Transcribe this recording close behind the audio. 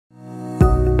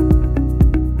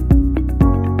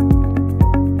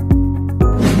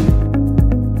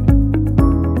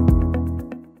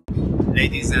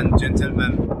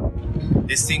gentlemen,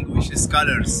 distinguished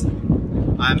scholars,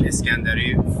 I'm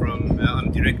Eskandari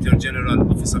I'm Director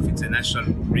General, Office of International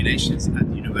Relations at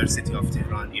the University of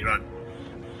Tehran, Iran.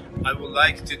 I would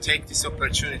like to take this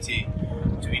opportunity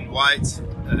to invite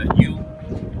you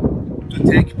to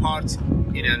take part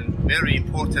in a very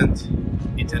important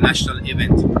international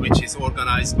event which is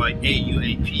organized by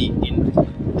AUAP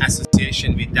in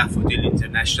association with Daffodil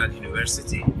International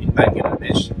University in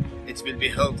Bangladesh. It will be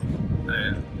held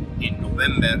in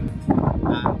November,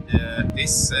 and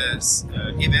this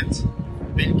event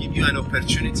will give you an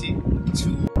opportunity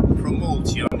to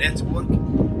promote your network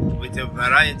with a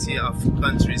variety of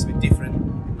countries, with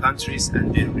different countries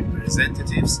and their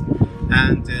representatives,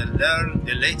 and learn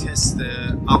the latest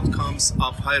outcomes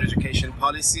of higher education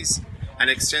policies,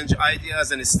 and exchange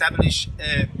ideas and establish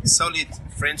a solid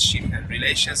friendship and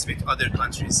relations with other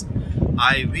countries.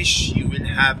 I wish you will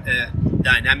have a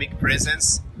dynamic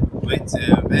presence with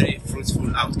very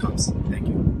fruitful outcomes. Thank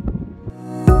you.